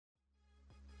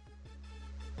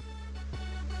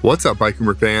What's up, Bike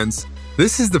Rumor fans?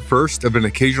 This is the first of an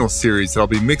occasional series that I'll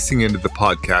be mixing into the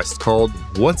podcast called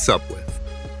What's Up With.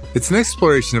 It's an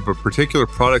exploration of a particular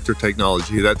product or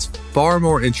technology that's far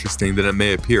more interesting than it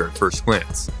may appear at first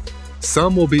glance.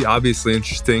 Some will be obviously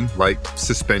interesting, like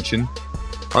suspension.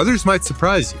 Others might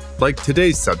surprise you, like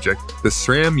today's subject, the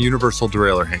SRAM Universal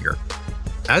Derailleur Hanger.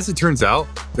 As it turns out,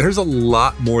 there's a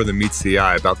lot more than meets the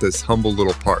eye about this humble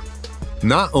little part.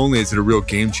 Not only is it a real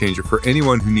game changer for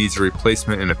anyone who needs a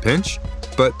replacement in a pinch,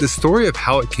 but the story of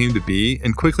how it came to be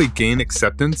and quickly gain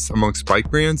acceptance amongst bike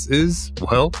brands is,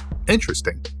 well,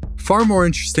 interesting. Far more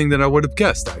interesting than I would have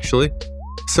guessed, actually.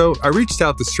 So I reached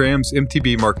out to SRAM's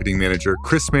MTB marketing manager,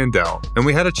 Chris Mandel, and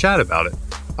we had a chat about it.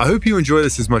 I hope you enjoy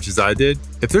this as much as I did.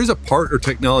 If there's a part or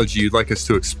technology you'd like us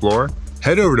to explore,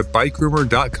 head over to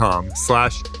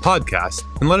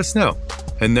bikerumor.com/podcast and let us know.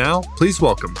 And now, please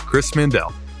welcome Chris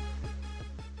Mandel.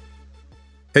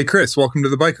 Hey, Chris, welcome to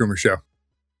the Bike Rumor Show.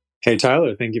 Hey,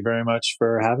 Tyler, thank you very much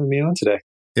for having me on today.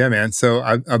 Yeah, man. So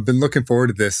I've been looking forward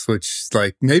to this, which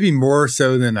maybe more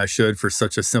so than I should for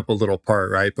such a simple little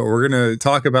part, right? But we're going to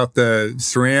talk about the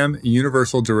SRAM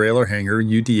Universal Derailleur Hanger,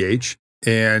 UDH.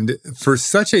 And for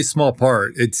such a small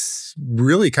part, it's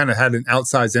really kind of had an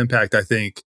outsized impact, I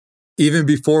think, even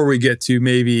before we get to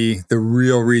maybe the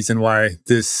real reason why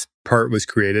this part was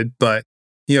created. But,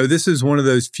 this is one of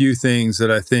those few things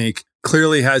that I think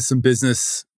clearly has some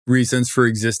business reasons for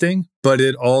existing, but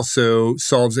it also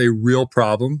solves a real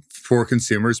problem for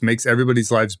consumers, makes everybody's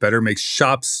lives better, makes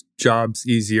shops' jobs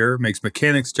easier, makes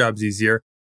mechanics' jobs easier.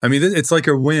 I mean, it's like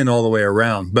a win all the way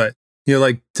around. But,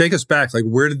 take us back.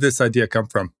 Where did this idea come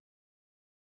from?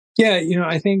 Yeah,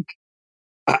 I think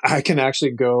I can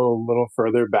actually go a little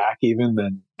further back even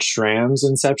than SRAM's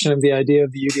inception of the idea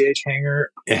of the UDH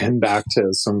hanger and back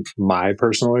to my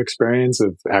personal experience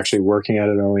of actually working at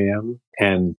an OEM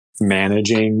and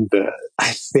managing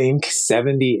I think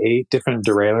 78 different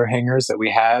derailleur hangers that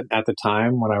we had at the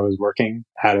time when I was working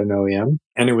at an OEM.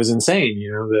 And it was insane,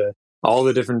 all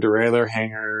the different derailleur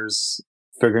hangers,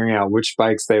 figuring out which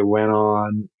bikes they went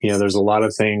on. There's a lot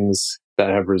of things that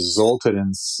have resulted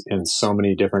in so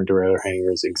many different derailleur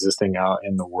hangers existing out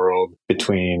in the world,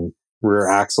 between rear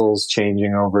axles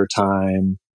changing over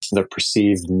time, the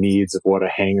perceived needs of what a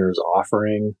hanger is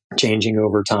offering changing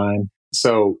over time.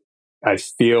 So I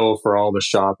feel for all the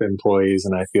shop employees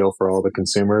and I feel for all the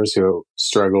consumers who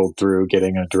struggled through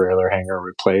getting a derailleur hanger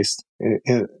replaced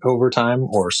over time,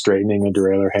 or straightening a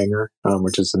derailleur hanger,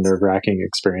 which is a nerve-wracking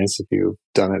experience if you've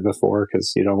done it before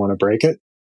because you don't want to break it.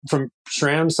 From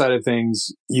SRAM's side of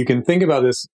things, you can think about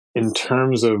this in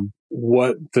terms of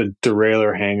what the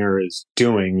derailleur hanger is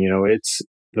doing. It's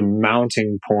the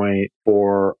mounting point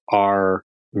for our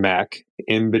mech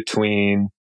in between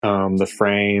the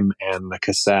frame and the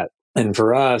cassette. And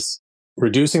for us,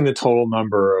 reducing the total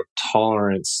number of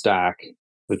tolerance stack,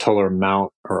 the total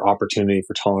amount or opportunity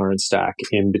for tolerance stack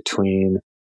in between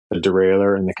the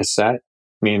derailleur and the cassette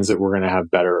means that we're going to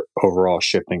have better overall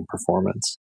shifting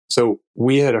performance. So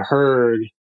we had heard,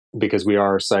 because we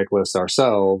are cyclists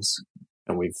ourselves,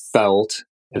 and we felt,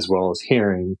 as well as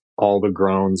hearing, all the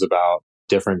groans about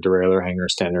different derailleur hanger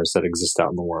standards that exist out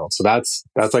in the world. So that's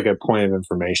like a point of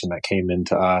information that came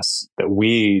into us that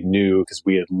we knew because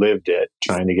we had lived it,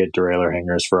 trying to get derailleur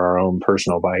hangers for our own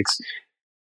personal bikes.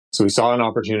 So we saw an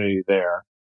opportunity there.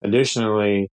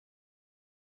 Additionally,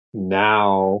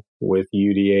 now with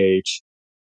UDH,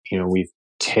 we've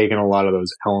taken a lot of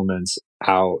those elements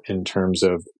out in terms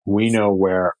of, we know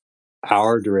where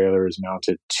our derailleur is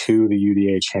mounted to the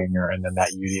UDH hanger, and then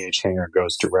that UDH hanger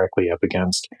goes directly up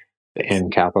against the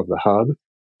end cap of the hub,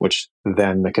 which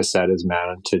then the cassette is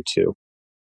mounted to.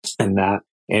 And that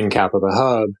end cap of the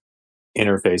hub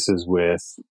interfaces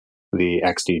with the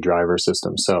XD driver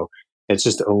system. So it's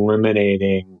just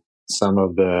eliminating some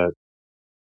of the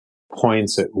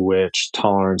points at which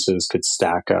tolerances could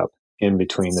stack up in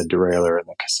between the derailleur and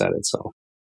the cassette itself.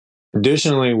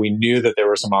 Additionally, we knew that there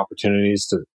were some opportunities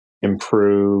to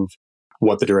improve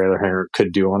what the derailleur hanger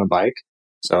could do on a bike.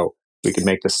 So we could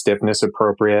make the stiffness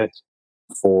appropriate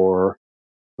for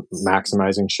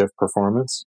maximizing shift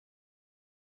performance.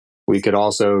 We could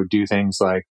also do things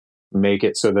like make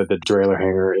it so that the derailleur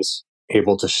hanger is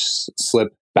able to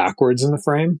slip backwards in the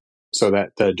frame so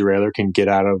that the derailleur can get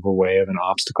out of the way of an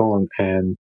obstacle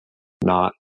and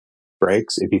not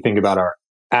breaks. If you think about our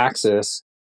Axis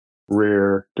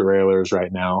rear derailleurs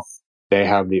right now, they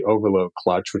have the overload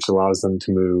clutch, which allows them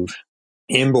to move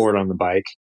inboard on the bike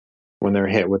when they're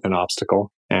hit with an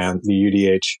obstacle. And the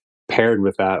UDH paired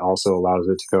with that also allows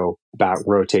it to go back,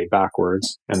 rotate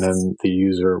backwards. And then the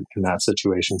user in that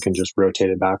situation can just rotate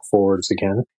it back forwards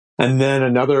again. And then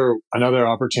another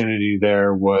opportunity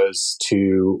there was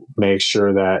to make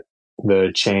sure that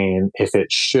the chain, if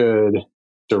it should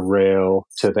derail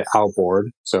to the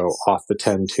outboard, so off the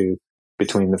 10 tooth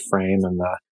between the frame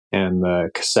and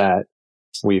the cassette,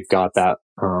 we've got that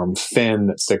fin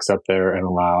that sticks up there and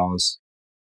allows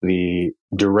the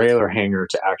derailleur hanger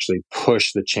to actually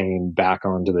push the chain back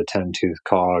onto the 10 tooth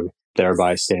cog,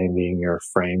 thereby saving your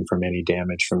frame from any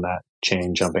damage from that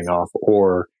chain jumping off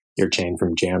or your chain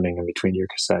from jamming in between your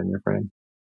cassette and your frame.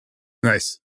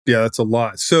 Nice. Yeah, that's a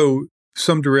lot. So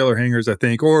some derailleur hangers, I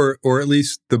think, or at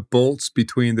least the bolts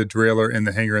between the derailleur and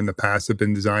the hanger in the past have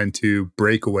been designed to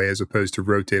break away as opposed to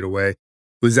rotate away.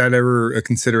 Was that ever a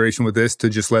consideration with this, to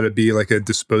just let it be like a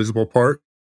disposable part?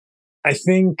 I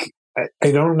think,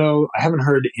 I don't know, I haven't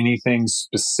heard anything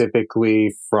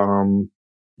specifically from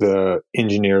the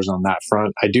engineers on that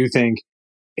front. I do think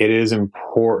it is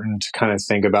important to kind of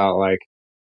think about, like,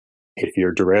 if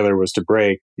your derailleur was to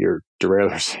break, your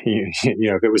derailleur's,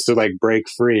 if it was to like break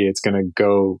free, it's going to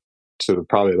go to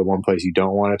probably the one place you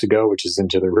don't want it to go, which is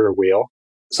into the rear wheel.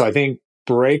 So I think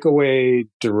breakaway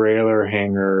derailleur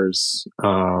hangers,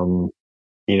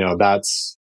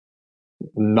 that's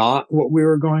not what we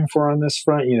were going for on this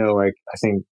front. Like, I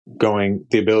think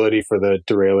the ability for the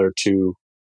derailleur to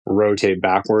rotate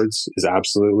backwards is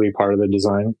absolutely part of the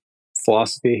design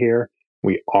philosophy here.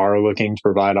 We are looking to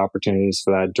provide opportunities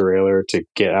for that derailleur to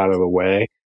get out of the way,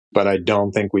 but I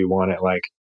don't think we want it like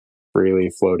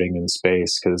freely floating in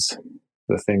space, because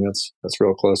the thing that's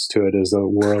real close to it is a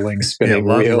whirling, spinning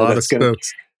wheel that's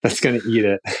going to eat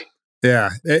it.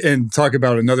 Yeah. And talk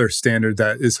about another standard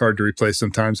that is hard to replace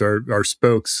sometimes are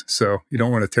spokes. So you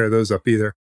don't want to tear those up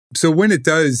either. So when it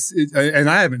does, and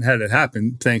I haven't had it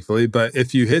happen, thankfully, but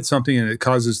if you hit something and it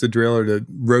causes the derailleur to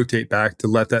rotate back to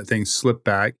let that thing slip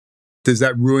back, does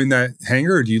that ruin that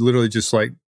hanger, or do you literally just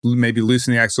like maybe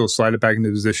loosen the axle, slide it back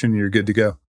into position, and you're good to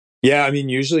go? Yeah, I mean,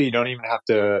 usually you don't even have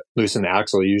to loosen the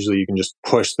axle. Usually you can just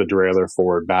push the derailleur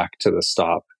forward back to the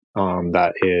stop.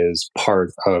 That is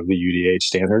part of the UDH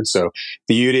standard. So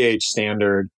the UDH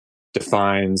standard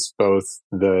defines both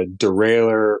the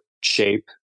derailleur shape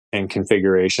and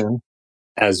configuration,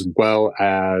 as well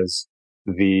as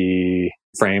the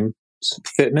frame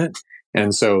fitment.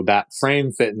 And so that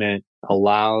frame fitment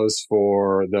allows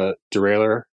for the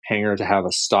derailleur hanger to have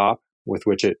a stop with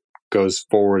which it goes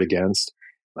forward against.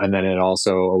 And then it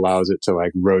also allows it to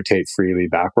like rotate freely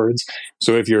backwards.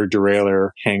 So if your derailleur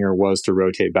hanger was to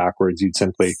rotate backwards, you'd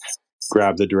simply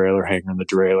grab the derailleur hanger and the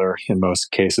derailleur in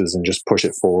most cases and just push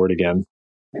it forward again.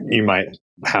 You might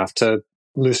have to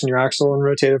loosen your axle and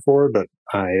rotate it forward, but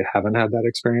I haven't had that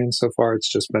experience so far. It's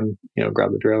just been,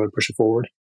 grab the derailleur, push it forward.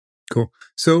 Cool.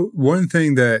 So one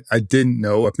thing that I didn't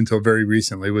know up until very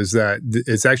recently was that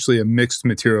it's actually a mixed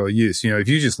material use. If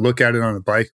you just look at it on a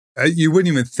bike, you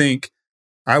wouldn't even think,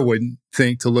 I wouldn't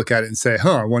think to look at it and say,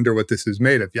 I wonder what this is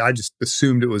made of. I just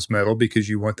assumed it was metal because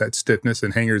you want that stiffness,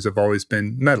 and hangers have always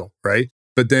been metal, right?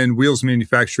 But then Wheels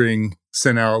Manufacturing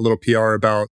sent out a little PR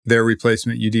about their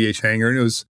replacement UDH hanger, and it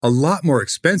was a lot more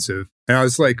expensive. And I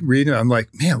was like reading it, I'm like,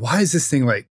 man, why is this thing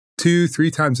like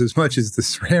 2-3 times as much as the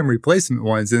SRAM replacement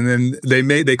ones? And then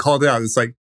they called it out. It's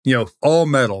like, all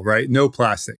metal, right? No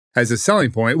plastic as a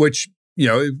selling point, which,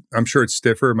 I'm sure it's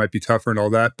stiffer, it might be tougher and all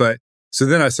that. But so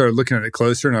then I started looking at it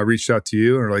closer, and I reached out to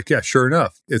you and we're like, yeah, sure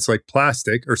enough, it's like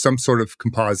plastic or some sort of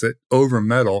composite over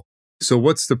metal. So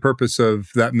what's the purpose of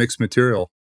that mixed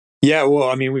material? Yeah, well,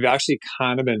 I mean, we've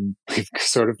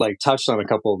sort of like touched on a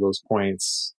couple of those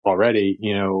points already,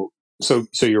 So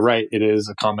you're right. It is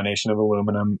a combination of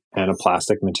aluminum and a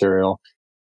plastic material.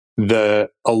 The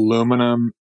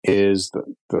aluminum is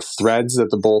the threads that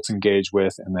the bolts engage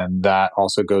with, and then that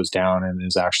also goes down and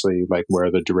is actually like where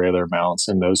the derailleur mounts.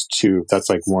 And those two, that's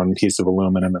like one piece of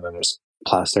aluminum, and then there's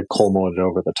plastic cold molded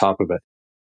over the top of it.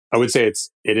 I would say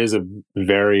it is a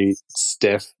very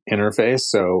stiff interface,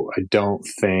 so I don't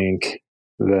think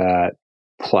that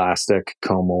plastic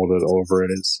co-molded over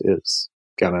it is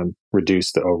going to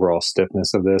reduce the overall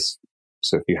stiffness of this.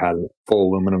 So if you had a full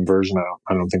aluminum version,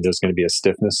 I don't think there's going to be a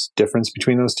stiffness difference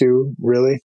between those two,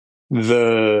 really.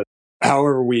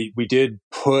 However, we did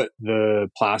put the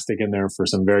plastic in there for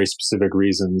some very specific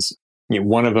reasons.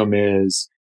 One of them is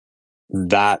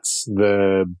that's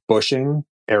the bushing,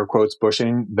 air quotes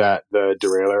bushing, that the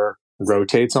derailleur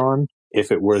rotates on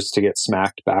if it was to get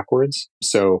smacked backwards.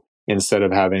 So instead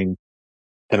of having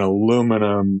an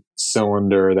aluminum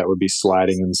cylinder that would be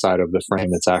sliding inside of the frame,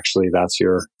 that's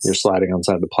you're sliding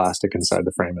inside the plastic inside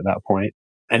the frame at that point.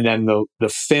 And then the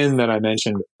fin that I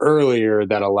mentioned earlier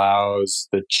that allows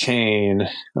the chain,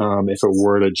 if it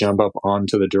were to jump up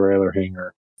onto the derailleur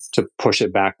hanger, to push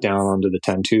it back down onto the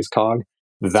 10-tooth cog.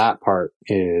 That part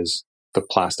is the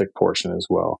plastic portion as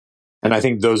well. And I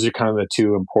think those are kind of the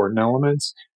two important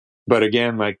elements. But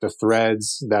again, like the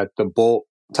threads that the bolt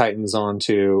tightens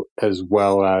onto, as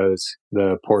well as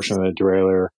the portion of the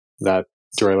derailleur, that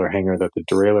derailleur hanger that the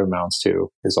derailleur mounts to,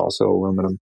 is also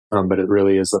aluminum. But it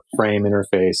really is the frame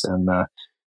interface and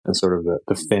sort of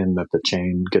the fin that the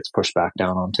chain gets pushed back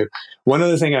down onto. One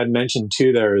other thing I'd mentioned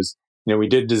too there is, we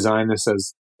did design this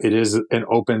as it is an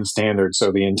open standard.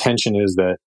 So the intention is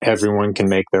that everyone can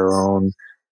make their own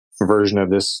version of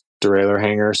this derailleur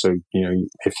hanger. So,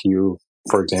 if you,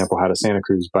 for example, had a Santa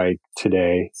Cruz bike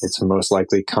today, it's most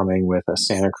likely coming with a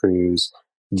Santa Cruz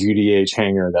UDH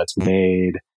hanger that's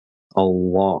made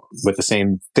along with the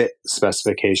same fit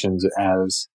specifications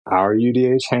as our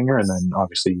UDH hanger. And then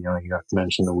obviously, you have to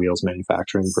mention the wheels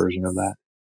manufacturing version of that.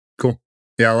 Cool.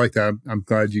 Yeah, I like that. I'm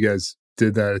glad you guys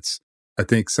did that. It's, I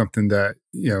think, something that,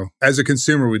 as a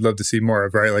consumer, we'd love to see more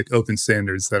of, right? Like open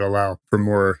standards that allow for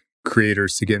more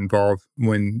creators to get involved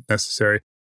when necessary.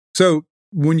 So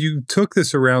when you took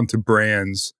this around to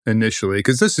brands initially,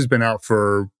 because this has been out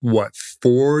for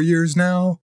 4 years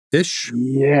now-ish?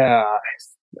 Yeah.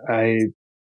 I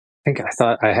think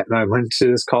I went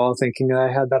to this call thinking that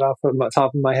I had that off the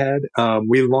top of my head.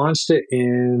 We launched it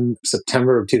in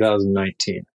September of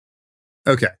 2019.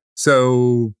 Okay.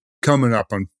 So coming up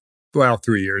on,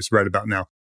 3 years right about now.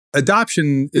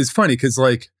 Adoption is funny because,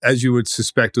 like, as you would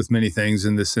suspect with many things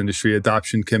in this industry,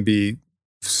 adoption can be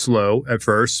slow at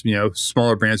first.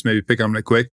 Smaller brands maybe pick on it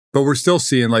quick, but we're still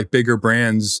seeing like bigger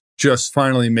brands just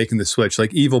finally making the switch.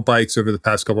 Like Evil Bikes over the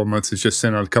past couple of months has just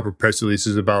sent out a couple of press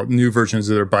releases about new versions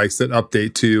of their bikes that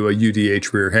update to a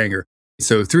UDH rear hanger.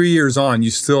 So 3 years on,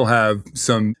 you still have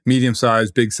some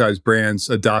medium-sized, big-sized brands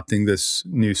adopting this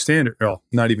new standard. Well,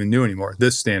 not even new anymore,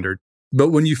 this standard. But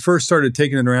when you first started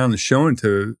taking it around and showing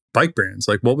to bike brands,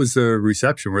 like what was the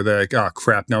reception? Were they like, oh,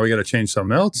 crap, now we got to change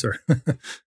something else? Or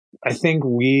I think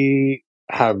we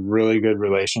have really good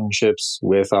relationships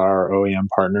with our OEM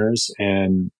partners.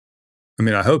 And I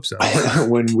mean, I hope so.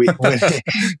 when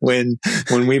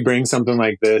we bring something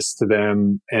like this to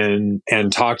them and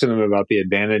talk to them about the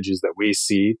advantages that we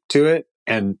see to it,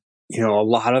 and a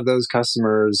lot of those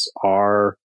customers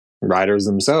are riders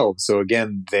themselves. So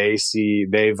again,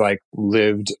 they've like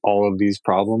lived all of these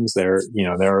problems. They're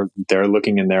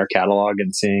looking in their catalog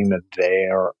and seeing that they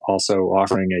are also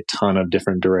offering a ton of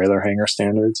different derailleur hanger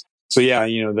standards. So yeah,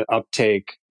 the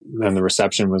uptake and the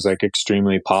reception was like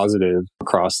extremely positive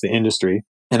across the industry.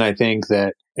 And I think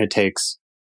that it takes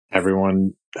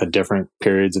everyone at different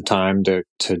periods of time to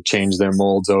change their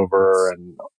molds over.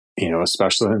 And,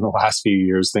 especially in the last few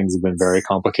years, things have been very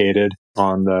complicated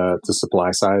on the supply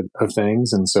side of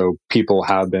things. And so people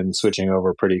have been switching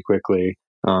over pretty quickly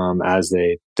as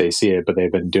they see it, but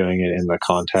they've been doing it in the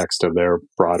context of their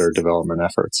broader development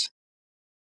efforts.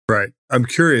 Right. I'm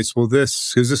curious,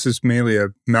 because this is mainly a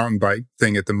mountain bike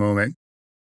thing at the moment,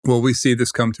 will we see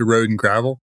this come to road and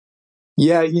gravel?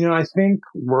 Yeah, I think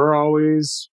we're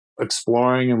always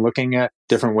exploring and looking at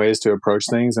different ways to approach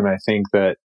things. And I think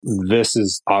that this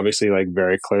is obviously like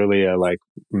very clearly a like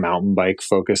mountain bike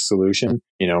focused solution,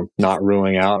 not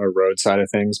ruling out a road side of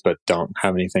things, but don't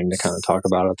have anything to kind of talk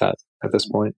about at this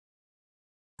point.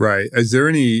 Right. Is there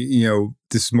any,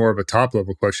 this is more of a top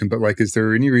level question, but like, is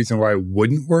there any reason why it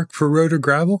wouldn't work for road or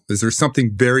gravel? Is there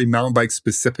something very mountain bike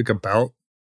specific about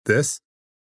this?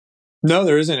 No,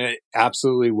 there isn't. It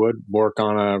absolutely would work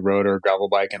on a road or gravel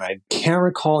bike. And I can't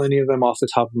recall any of them off the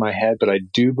top of my head, but I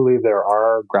do believe there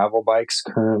are gravel bikes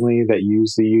currently that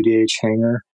use the UDH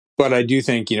hanger. But I do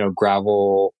think,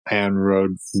 gravel and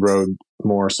road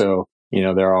more so,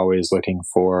 they're always looking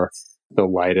for the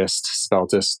lightest,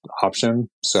 speltest option.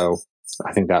 So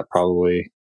I think that probably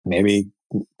maybe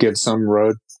gives some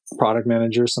road product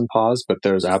managers some pause, but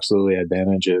there's absolutely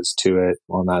advantages to it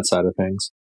on that side of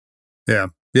things. Yeah.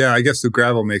 Yeah, I guess the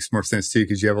gravel makes more sense too,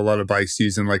 because you have a lot of bikes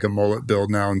using like a mullet build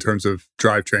now in terms of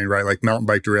drivetrain, right? Like mountain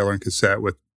bike derailleur and cassette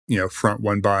with, front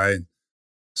one by.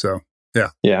 So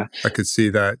yeah, I could see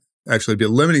that actually be a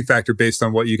limiting factor based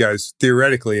on what you guys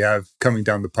theoretically have coming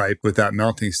down the pipe with that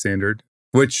mounting standard,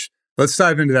 which let's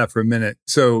dive into that for a minute.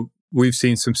 So we've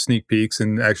seen some sneak peeks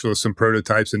and actually some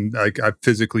prototypes, and I've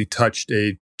physically touched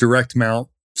a direct mount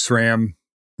SRAM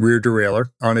rear derailleur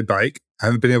on a bike. I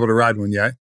haven't been able to ride one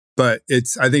yet. But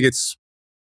I think it's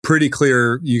pretty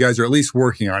clear you guys are at least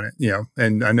working on it,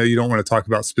 and I know you don't want to talk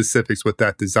about specifics with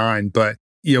that design, but,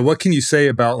 what can you say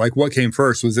about like what came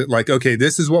first? Was it like, okay,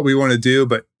 this is what we want to do,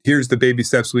 but here's the baby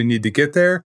steps we need to get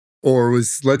there? Or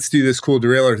was let's do this cool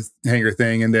derailleur hanger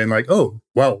thing and then like, oh,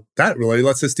 well, that really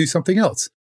lets us do something else?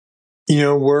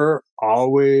 We're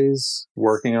always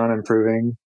working on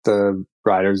improving the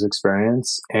rider's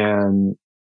experience. And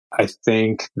I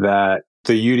think that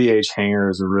the UDH hanger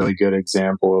is a really good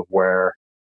example of where,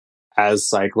 as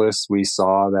cyclists, we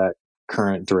saw that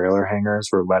current derailleur hangers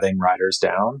were letting riders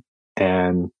down.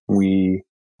 And we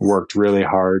worked really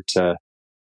hard to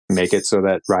make it so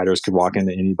that riders could walk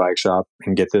into any bike shop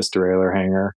and get this derailleur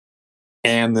hanger.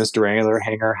 And this derailleur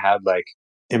hanger had like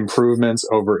improvements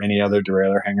over any other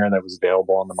derailleur hanger that was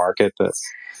available on the market.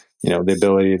 The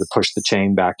ability to push the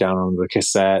chain back down on the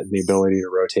cassette, the ability to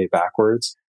rotate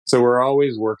backwards. So we're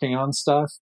always working on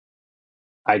stuff.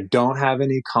 I don't have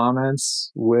any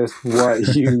comments with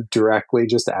what you directly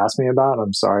just asked me about.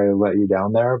 I'm sorry to let you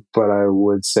down there, but I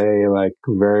would say like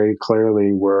very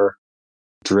clearly we're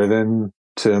driven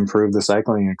to improve the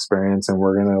cycling experience, and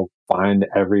we're going to find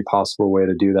every possible way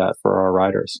to do that for our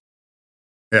riders.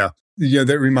 Yeah. Yeah,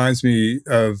 that reminds me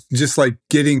of just like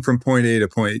getting from point A to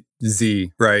point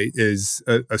Z, right, is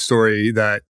a story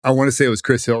that I want to say it was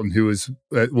Chris Hilton, who was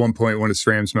at one point one of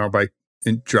SRAM's mountain bike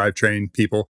and drivetrain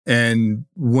people. And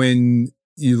when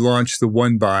you launched the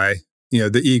One By,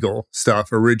 the Eagle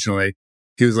stuff originally,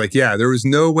 he was like, yeah, there was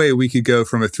no way we could go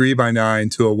from a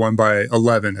 3x9 to a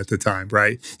 1x11 at the time,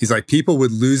 right? He's like, people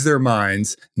would lose their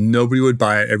minds. Nobody would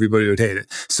buy it. Everybody would hate it.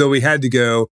 So we had to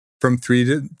go from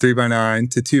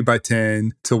 3x9 to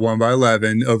 2x10 to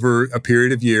 1x11 over a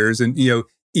period of years and,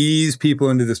 ease people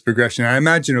into this progression. I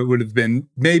imagine it would have been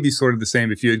maybe sort of the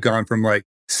same if you had gone from like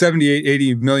 78,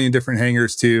 80 million different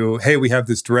hangers to, hey, we have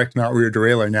this direct mount rear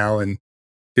derailleur now, and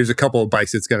here's a couple of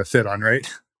bikes it's going to fit on, right?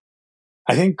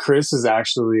 I think Chris is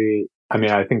actually,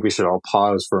 I think we should all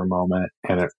pause for a moment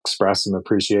and express some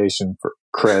appreciation for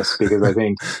Chris, because I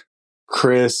think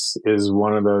Chris is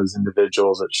one of those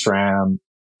individuals at SRAM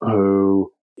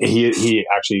who he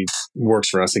actually works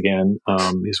for us again.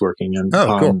 He's working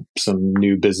on cool. some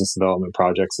new business development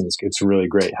projects, and it's really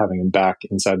great having him back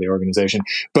inside the organization.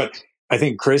 But I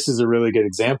think Chris is a really good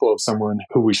example of someone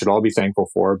who we should all be thankful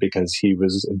for, because he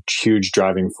was a huge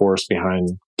driving force behind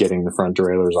getting the front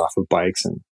derailleurs off of bikes,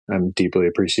 and I'm deeply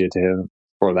appreciative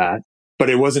for that. But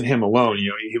it wasn't him alone.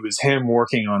 It was him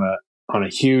working on a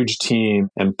huge team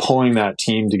and pulling that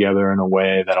team together in a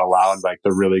way that allowed like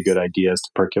the really good ideas to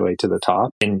percolate to the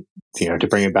top. And, to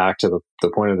bring it back to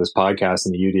the point of this podcast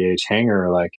and the UDH hanger,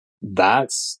 like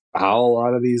that's how a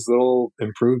lot of these little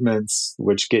improvements,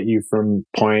 which get you from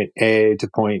point A to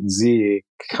point Z,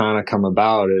 kind of come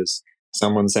about, is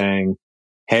someone saying,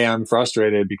 hey, I'm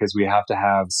frustrated because we have to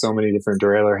have so many different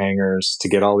derailleur hangers to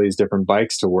get all these different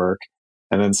bikes to work.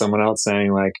 And then someone else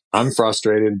saying like, I'm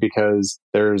frustrated because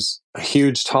there's a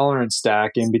huge tolerance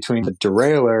stack in between the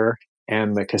derailleur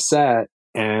and the cassette.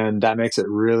 And that makes it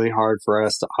really hard for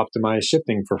us to optimize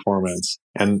shifting performance.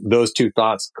 And those two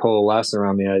thoughts coalesce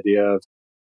around the idea of,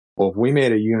 well, if we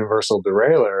made a universal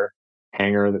derailleur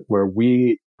hanger where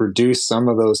we reduce some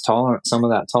of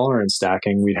that tolerance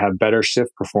stacking, we'd have better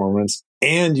shift performance,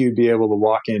 and you'd be able to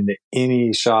walk into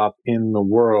any shop in the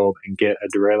world and get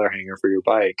a derailleur hanger for your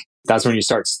bike. That's when you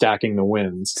start stacking the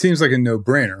wins. Seems like a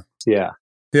no-brainer. Yeah.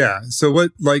 Yeah. So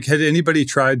had anybody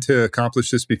tried to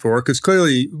accomplish this before? Because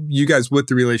clearly you guys with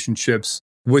the relationships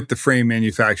with the frame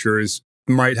manufacturers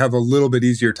might have a little bit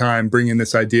easier time bringing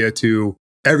this idea to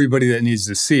everybody that needs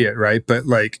to see it, right? But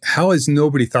like, how has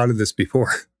nobody thought of this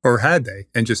before? Or had they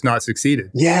and just not succeeded?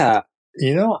 Yeah.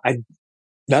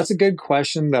 That's a good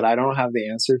question that I don't have the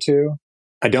answer to.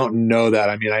 I don't know that.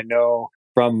 I know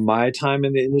from my time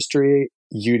in the industry,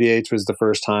 UDH was the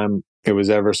first time it was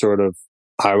ever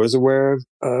I was aware of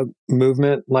a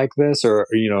movement like this, or,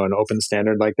 an open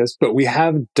standard like this. But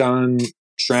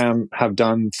SRAM have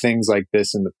done things like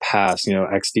this in the past.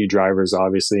 XD Driver is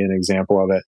obviously an example of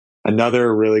it.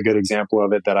 Another really good example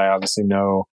of it that I obviously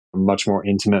know much more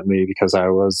intimately because I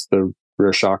was the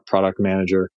rear shock product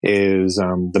manager is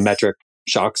the metric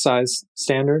shock size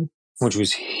standard, which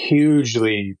was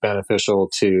hugely beneficial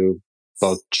to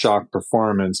both shock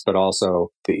performance, but also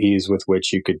the ease with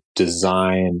which you could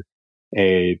design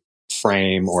a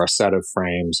frame or a set of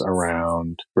frames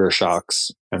around rear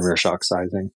shocks and rear shock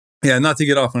sizing. Yeah, not to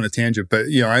get off on a tangent, but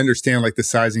I understand like the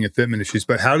sizing and fitment issues,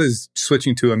 but how does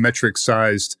switching to a metric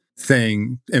sized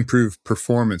thing improve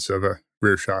performance of a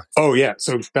rear shock? Oh yeah,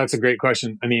 so that's a great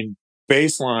question.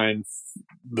 Baseline,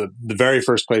 the very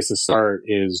first place to start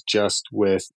is just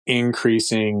with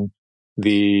increasing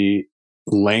the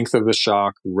length of the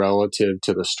shock relative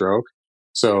to the stroke.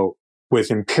 So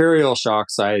with imperial shock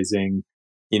sizing,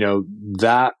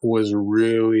 that was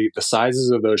really, the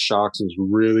sizes of those shocks was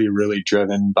really, really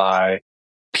driven by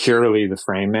purely the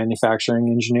frame manufacturing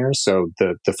engineers. So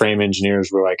the frame engineers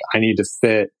were like, I need to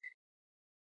fit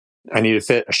I need to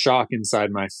fit a shock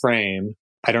inside my frame.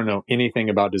 I don't know anything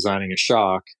about designing a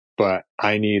shock, but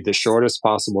I need the shortest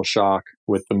possible shock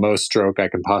with the most stroke I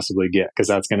can possibly get, because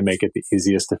that's going to make it the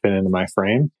easiest to fit into my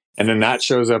frame. And then that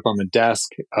shows up on the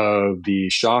desk of the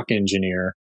shock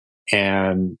engineer.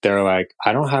 And they're like,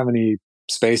 I don't have any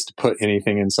space to put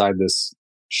anything inside this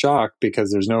shock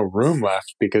because there's no room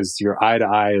left, because your eye to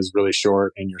eye is really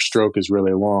short and your stroke is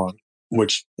really long.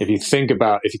 Which, if you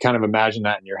kind of imagine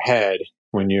that in your head,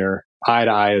 when your eye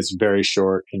to eye is very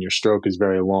short and your stroke is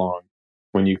very long,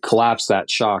 when you collapse that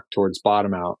shock towards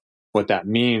bottom out, what that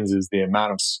means is the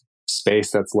amount of space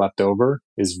that's left over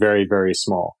is very, very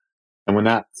small. And when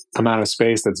that amount of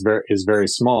space is very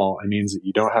small, it means that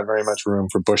you don't have very much room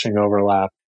for bushing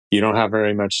overlap. You don't have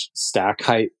very much stack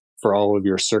height for all of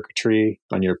your circuitry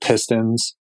on your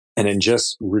pistons. And it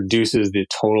just reduces the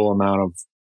total amount of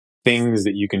things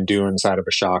that you can do inside of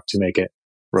a shock to make it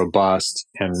robust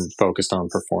and focused on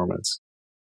performance.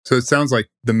 So it sounds like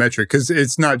the metric, because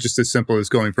it's not just as simple as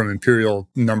going from imperial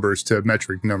numbers to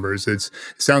metric numbers. It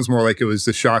sounds more like it was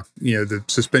the shock, the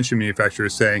suspension manufacturer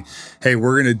saying, hey,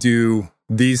 we're going to do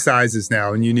these sizes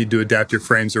now, and you need to adapt your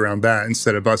frames around that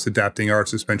instead of us adapting our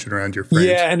suspension around your frames.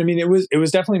 Yeah, and I mean, it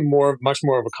was definitely much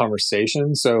more of a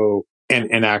conversation. So,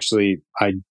 and actually,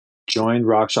 I joined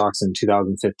RockShox in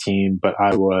 2015, but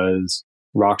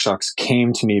RockShox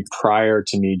came to me prior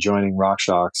to me joining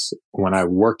RockShox when I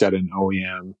worked at an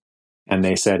OEM, and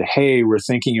they said, hey, we're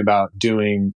thinking about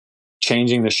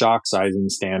changing the shock sizing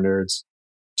standards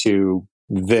to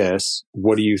this.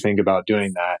 What do you think about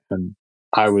doing that? And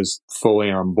I was fully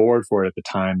on board for it at the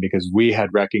time, because we had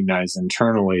recognized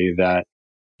internally that,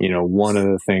 one of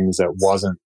the things that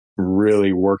wasn't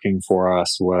really working for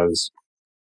us was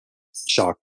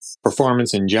shock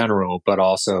performance in general, but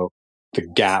also the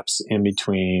gaps in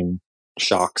between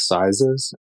shock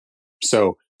sizes.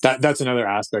 So that's another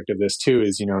aspect of this too,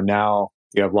 is, now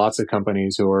you have lots of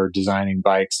companies who are designing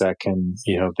bikes that can,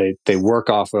 they work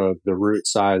off of the root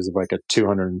size of like a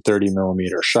 230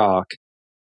 millimeter shock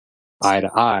eye to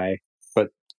eye, but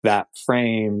that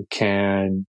frame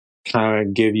can kind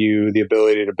of give you the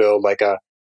ability to build like a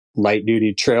light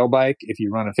duty trail bike if you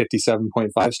run a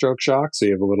 57.5 stroke shock, so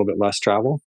you have a little bit less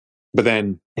travel. But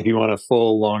then if you want a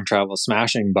full long travel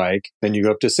smashing bike, then you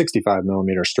go up to 65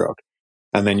 millimeter stroke.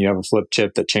 And then you have a flip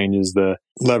chip that changes the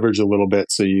leverage a little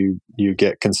bit, so you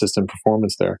get consistent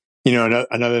performance there.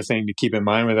 Another thing to keep in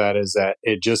mind with that is that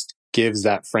it just gives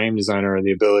that frame designer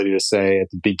the ability to say at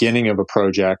the beginning of a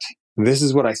project, this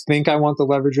is what I think I want the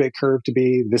leverage rate curve to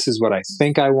be. This is what I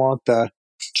think I want the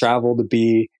travel to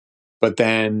be. But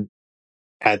then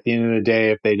at the end of the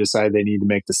day, if they decide they need to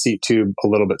make the seat tube a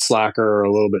little bit slacker or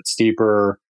a little bit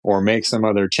steeper or make some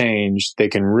other change, they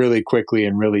can really quickly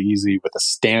and really easily with a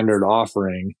standard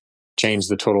offering change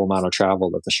the total amount of travel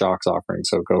that the shock's offering.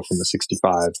 So go from a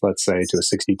 65, let's say, to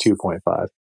a 62.5.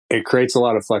 It creates a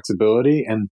lot of flexibility.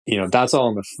 And, that's all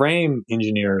on the frame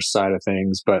engineer's side of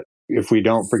things. But if we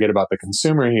don't forget about the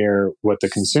consumer here, what the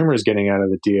consumer is getting out of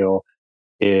the deal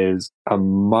is a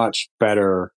much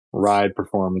better ride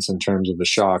performance in terms of the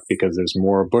shock, because there's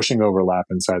more bushing overlap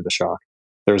inside the shock.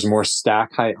 There's more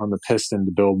stack height on the piston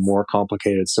to build more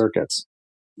complicated circuits.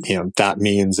 That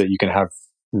means that you can have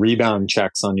rebound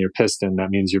checks on your piston. That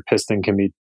means your piston can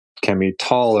be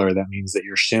taller. That means that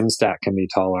your shim stack can be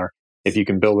taller. If you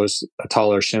can build a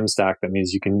taller shim stack, that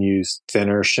means you can use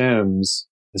thinner shims.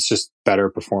 It's just better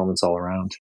performance all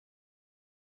around.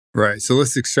 Right. So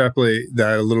let's extrapolate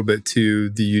that a little bit to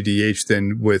the UDH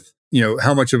then with,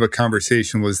 how much of a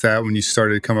conversation was that when you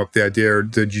started to come up with the idea, or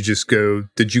did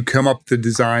you come up with the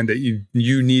design that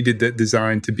you needed that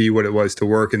design to be what it was to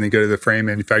work, and then go to the frame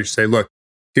manufacturer and say, look,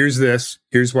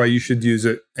 here's why you should use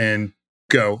it, and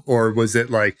go? Or was it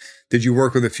like, did you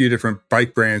work with a few different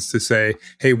bike brands to say,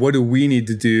 hey, what do we need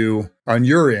to do on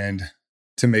your end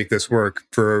to make this work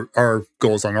for our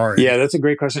goals on our end? Yeah, that's a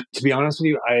great question. To be honest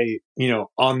with you,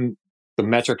 on the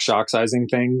metric shock sizing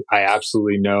thing, I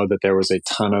absolutely know that there was a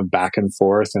ton of back and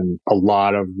forth, and a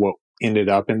lot of what ended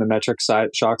up in the metric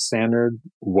shock standard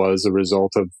was a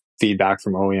result of feedback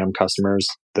from OEM customers.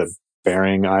 The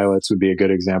bearing eyelets would be a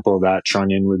good example of that.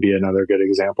 Trunnion would be another good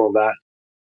example of that.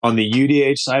 On the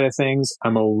UDH side of things,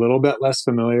 I'm a little bit less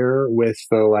familiar with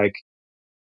the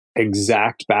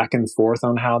exact back and forth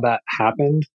on how that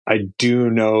happened. I do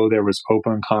know there was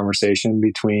open conversation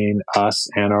between us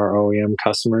and our OEM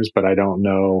customers, but I don't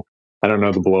know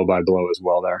the blow by blow as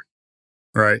well there.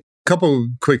 Right. Couple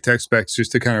quick tech specs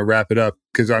just to kind of wrap it up,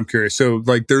 because I'm curious. So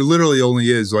there literally only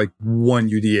is one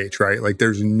UDH, right?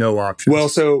 There's no options. Well,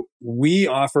 so we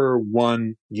offer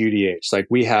one UDH.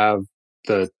 We have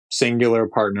the singular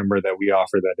part number that we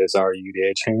offer that is our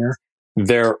UDH hanger.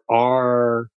 There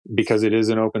are, because it is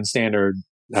an open standard,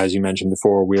 as you mentioned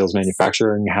before, Wheels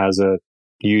Manufacturing has a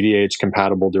UDH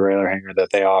compatible derailleur hanger that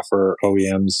they offer.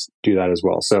 OEMs do that as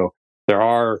well. So there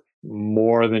are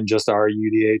more than just our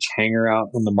UDH hanger out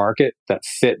on the market that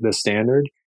fit the standard,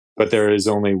 but there is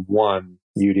only one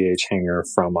UDH hanger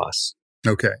from us.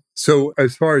 Okay. So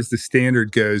as far as the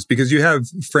standard goes, because you have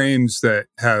frames that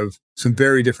have some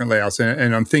very different layouts,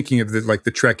 and I'm thinking of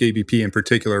the Trek ABP in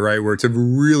particular, right, where it's a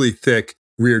really thick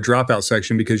rear dropout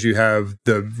section because you have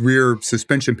the rear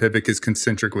suspension pivot is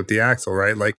concentric with the axle,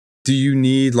 right? Like, do you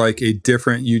need like a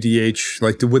different UDH?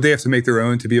 Like, would they have to make their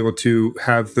own to be able to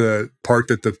have the part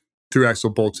that the through axle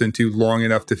bolts into long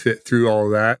enough to fit through all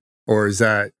of that? Or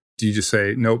do you just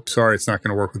say, nope, sorry, it's not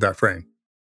going to work with that frame?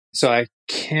 So I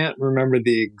can't remember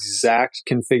the exact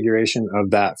configuration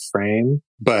of that frame,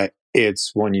 but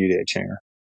it's one UDH hanger.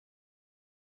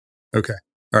 Okay.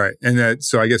 All right. And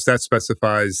so I guess that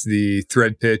specifies the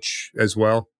thread pitch as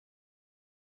well.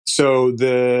 So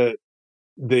the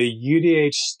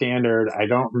UDH standard, I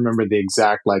don't remember the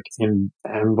exact like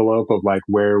envelope of like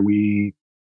where we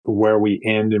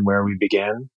end and where we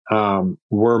begin.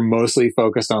 We're mostly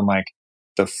focused on like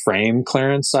the frame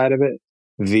clearance side of it.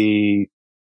 The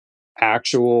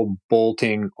actual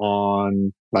bolting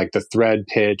on like the thread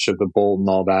pitch of the bolt and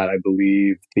all that, I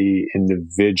believe the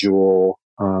individual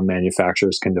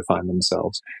manufacturers can define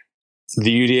themselves.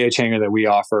 The UDH hanger that we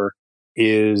offer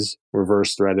is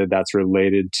reverse threaded. That's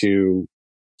related to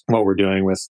what we're doing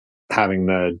with having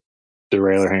the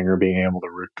derailleur hanger being able to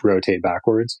rotate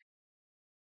backwards.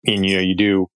 And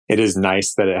it is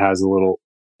nice that it has a little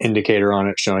indicator on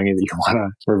it showing you that you want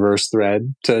to reverse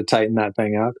thread to tighten that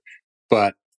thing up.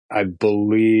 But I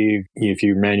believe if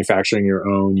you're manufacturing your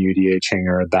own UDH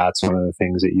hanger, that's one of the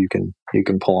things that you can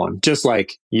pull on. Just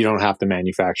like you don't have to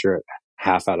manufacture it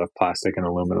half out of plastic and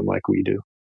aluminum like we do.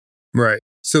 Right.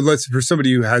 So for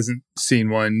somebody who hasn't seen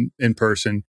one in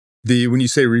person, when you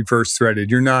say reverse threaded,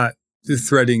 you're not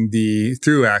threading the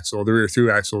rear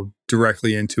through axle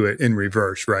directly into it in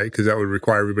reverse, right? Because that would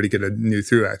require everybody to get a new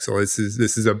through axle. This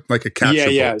is like a capture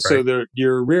bolt, right? So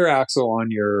your rear axle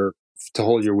to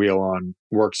hold your wheel on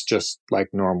works just like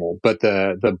normal, but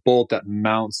the bolt that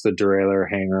mounts the derailleur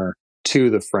hanger to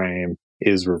the frame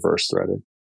is reverse threaded.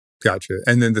 Gotcha.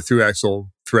 And then the through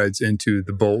axle threads into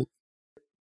the bolt.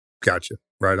 Gotcha.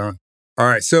 Right on. All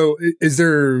right. So is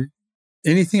there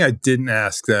anything I didn't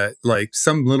ask that like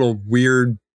some little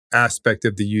weird aspect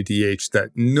of the UDH that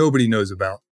nobody knows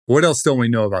about? What else don't we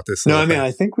know about this? No, I mean,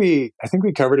 I think we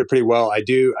covered it pretty well. I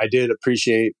did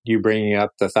appreciate you bringing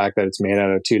up the fact that it's made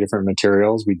out of two different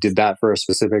materials. We did that for a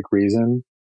specific reason,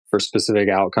 for specific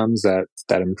outcomes that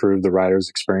improve the rider's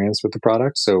experience with the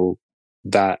product. So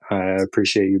that I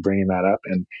appreciate you bringing that up.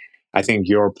 And I think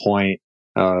your point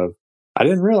of, I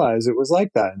didn't realize it was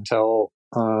like that until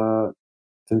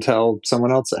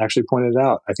someone else actually pointed it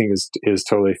out, I think is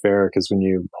totally fair, because when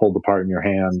you hold the part in your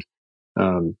hand,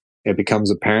 it becomes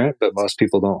apparent, but most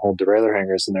people don't hold derailleur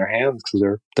hangers in their hands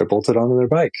because they're bolted onto their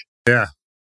bike. Yeah.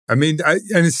 I mean,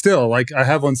 and it's still like I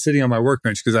have one sitting on my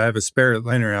workbench because I have a spare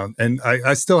laying around, and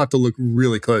I still have to look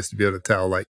really close to be able to tell.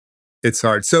 Like, it's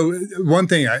hard. So one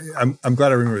thing, I'm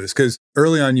glad I remember this, because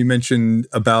early on you mentioned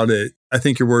about it, I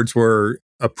think your words were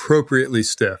appropriately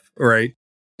stiff, right?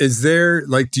 Is there,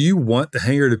 like, do you want the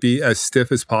hanger to be as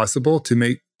stiff as possible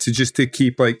to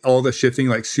keep like all the shifting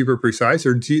like super precise,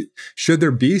 or should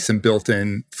there be some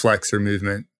built-in flex or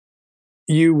movement?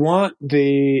 You want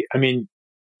it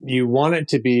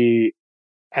to be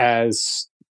fairly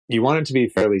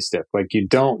stiff. Like, you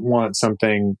don't want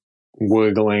something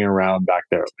wiggling around back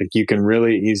there. Like, you can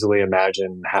really easily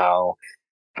imagine how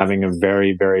having a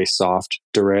very, very soft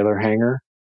derailleur hanger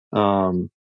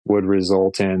would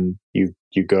result in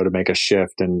you go to make a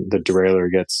shift and the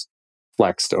derailleur gets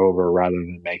flexed over rather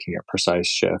than making a precise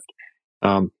shift.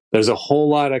 There's a whole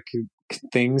lot of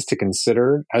things to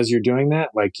consider as you're doing that.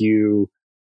 Like, you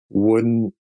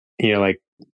wouldn't, like,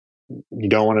 you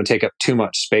don't want to take up too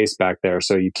much space back there.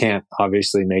 So you can't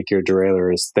obviously make your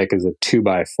derailleur as thick as a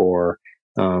 2x4,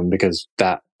 because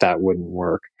that wouldn't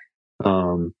work.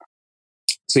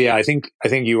 So yeah, I think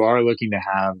you are looking to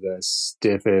have the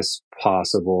stiffest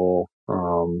possible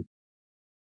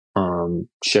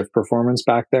shift performance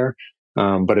back there,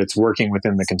 but it's working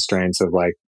within the constraints of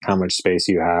like how much space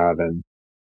you have and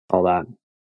all that.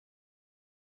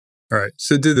 All right.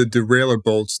 So do the derailleur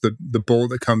bolts, the bolt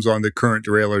that comes on the current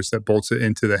derailleurs that bolts it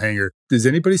into the hanger, does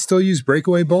anybody still use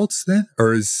breakaway bolts then?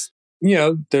 Or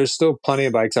there's still plenty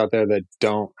of bikes out there that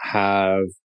don't have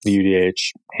the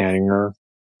UDH hanger.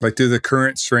 Like, do the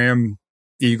current SRAM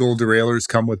Eagle derailleurs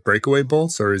come with breakaway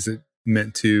bolts, or is it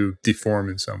meant to deform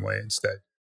in some way instead?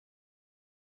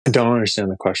 I don't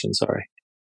understand the question, sorry.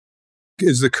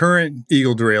 Is the current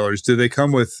Eagle derailleurs, do they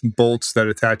come with bolts that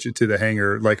attach it to the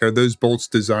hanger? Like, are those bolts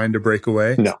designed to break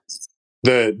away? No.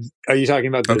 Are you talking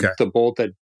about the bolt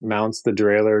that mounts the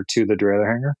derailleur to the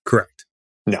derailleur hanger? Correct.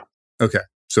 No. Okay.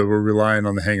 So we're relying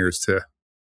on the hangers to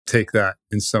take that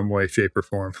in some way, shape, or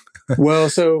form. Well,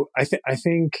 so I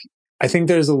think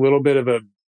there's a little bit of a,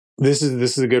 this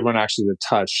is a good one actually to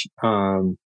touch.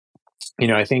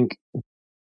 I think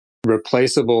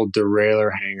replaceable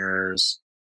derailleur hangers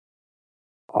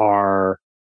are,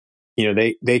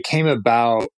 they came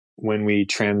about when we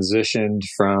transitioned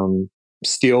from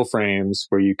steel frames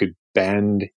where you could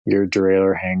bend your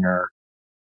derailleur hanger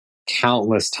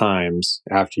countless times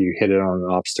after you hit it on an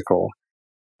obstacle.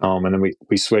 And then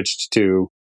we switched to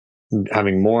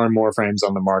having more and more frames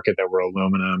on the market that were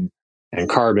aluminum and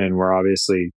carbon, where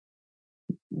obviously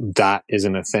that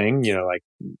isn't a thing. Like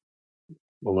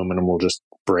aluminum will just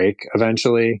break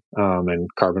eventually, and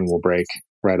carbon will break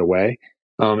right away.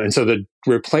 And so the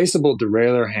replaceable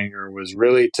derailleur hanger was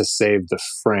really to save the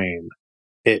frame.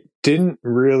 It didn't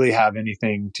really have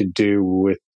anything to do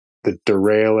with the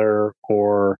derailleur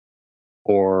or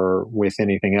with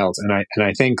anything else. And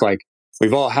I think like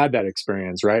we've all had that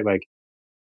experience, right? Like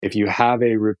if you have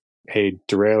a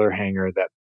derailleur hanger that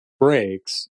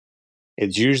breaks,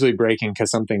 it's usually breaking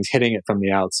because something's hitting it from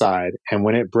the outside. And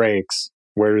when it breaks,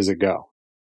 where does it go?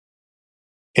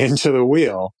 Into the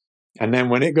wheel. And then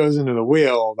when it goes into the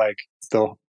wheel, like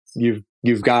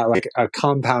you've got like a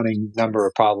compounding number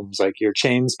of problems. Like your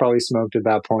chain's probably smoked at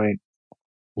that point.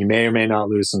 You may or may not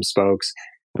lose some spokes,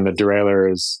 and the derailleur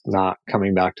is not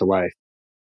coming back to life.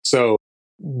 So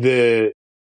the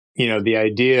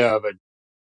idea of a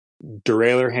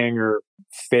derailleur hanger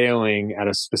failing at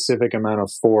a specific amount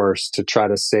of force to try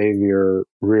to save your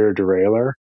rear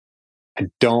derailleur, I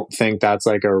don't think that's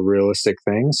like a realistic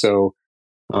thing. So,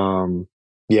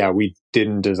 we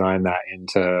didn't design that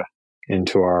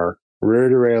into our rear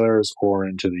derailleurs or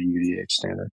into the UDH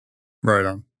standard. Right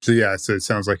on. So it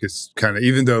sounds like it's kind of,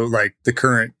 even though like the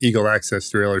current Eagle Access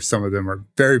derailleurs, some of them are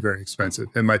very, very expensive.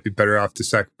 It might be better off to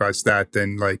sacrifice that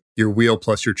than like your wheel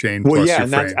plus your chain plus your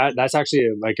frame. And that's actually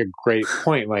like a great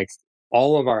point. Like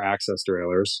all of our Access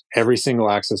derailleurs, every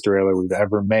single Access derailleur we've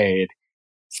ever made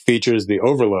features the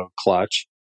overload clutch,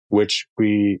 which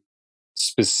we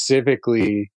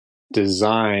specifically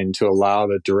designed to allow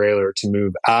the derailleur to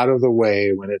move out of the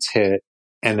way when it's hit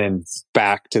and then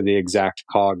back to the exact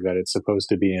cog that it's supposed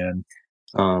to be in.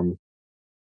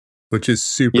 Which is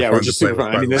super fun. Which is super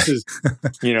fun. I mean, this is,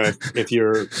 if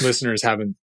your listeners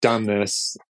haven't done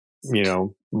this,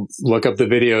 look up the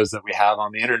videos that we have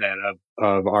on the internet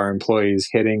of our employees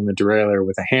hitting the derailleur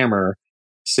with a hammer,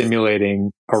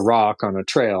 simulating a rock on a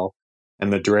trail,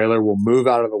 and the derailleur will move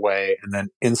out of the way and then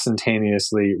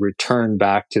instantaneously return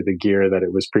back to the gear that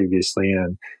it was previously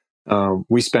in.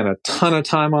 We spent a ton of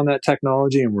time on that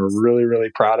technology and we're really, really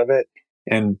proud of it.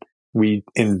 And we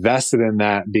invested in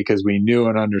that because we knew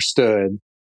and understood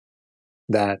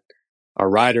that our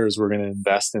riders were going to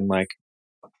invest in like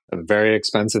a very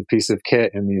expensive piece of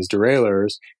kit in these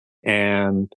derailleurs.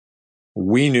 And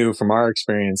we knew from our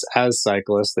experience as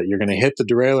cyclists that you're going to hit the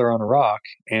derailleur on a rock.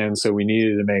 And so we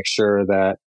needed to make sure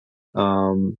that,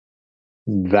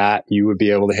 that you would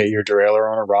be able to hit your derailleur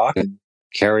on a rock and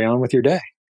carry on with your day.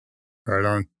 Right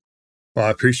on. Well, I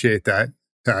appreciate that,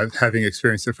 having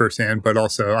experienced it firsthand, but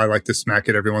also I like to smack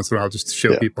it every once in a while just to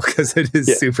show people because it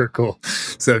is super cool.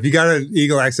 So if you got an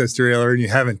Eagle Access derailleur and you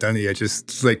haven't done it yet,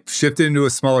 just like shift it into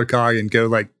a smaller cog and go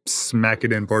like smack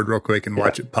it inboard real quick and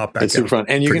watch it pop back. It's super fun.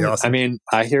 And you can, awesome. I mean,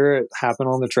 I hear it happen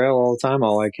on the trail all the time.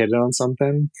 I'll like hit it on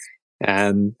something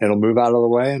and it'll move out of the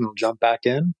way and it'll jump back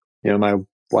in. My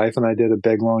wife and I did a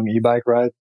big long e-bike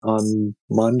ride on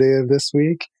Monday of this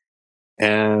week.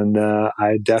 And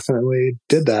I definitely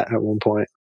did that at one point.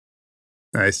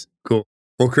 Nice. Cool.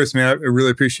 Well, Chris, man, I really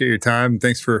appreciate your time.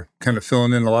 Thanks for kind of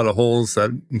filling in a lot of holes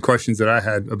and questions that I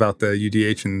had about the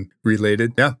UDH and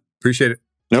related. Yeah, appreciate it.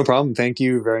 No problem. Thank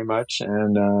you very much.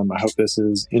 And I hope this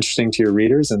is interesting to your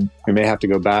readers. And we may have to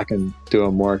go back and do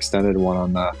a more extended one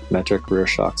on the metric rear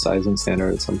shock sizing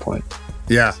standard at some point.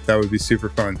 Yeah, that would be super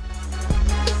fun.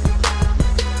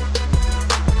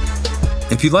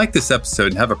 If you like this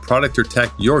episode and have a product or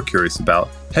tech you're curious about,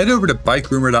 head over to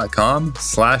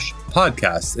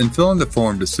bikerumor.com/podcast and fill in the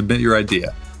form to submit your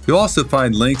idea. You'll also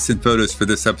find links and photos for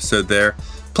this episode there,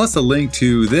 plus a link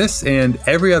to this and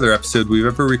every other episode we've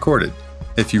ever recorded.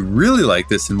 If you really like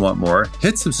this and want more,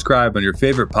 hit subscribe on your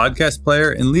favorite podcast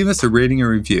player and leave us a rating and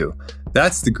review.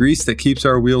 That's the grease that keeps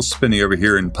our wheels spinning over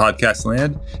here in podcast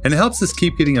land, and it helps us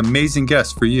keep getting amazing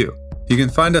guests for you. You can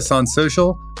find us on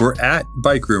social. We're at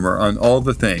Bike Rumor on all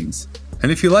the things.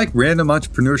 And if you like random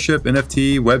entrepreneurship,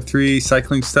 NFT, Web3,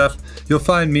 cycling stuff, you'll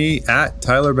find me at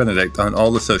Tyler Benedict on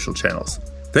all the social channels.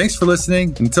 Thanks for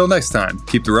listening. Until next time,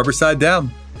 keep the rubber side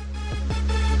down.